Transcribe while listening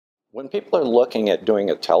When people are looking at doing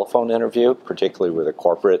a telephone interview, particularly with a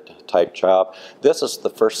corporate type job, this is the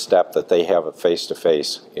first step that they have a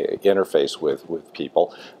face-to-face interface with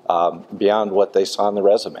people beyond what they saw in the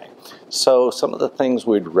resume. So some of the things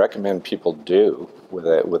we'd recommend people do with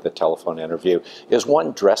a telephone interview is,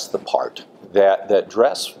 one, dress the part. That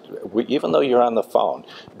dress, even though you're on the phone,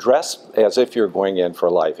 dress as if you're going in for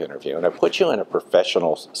a live interview. And it puts you in a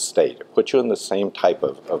professional state. It puts you in the same type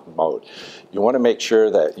of mode. You want to make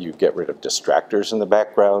sure that you get rid of distractors in the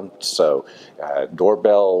background. So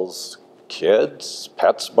doorbells, kids,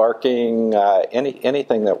 pets barking,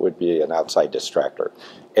 anything that would be an outside distractor.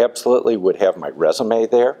 Absolutely would have my resume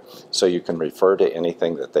there, so you can refer to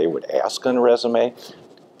anything that they would ask on a resume.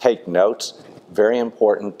 Take notes. Very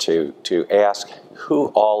important to ask who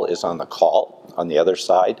all is on the call on the other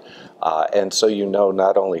side, and so you know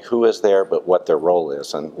not only who is there, but what their role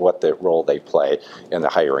is and what the role they play in the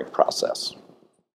hiring process.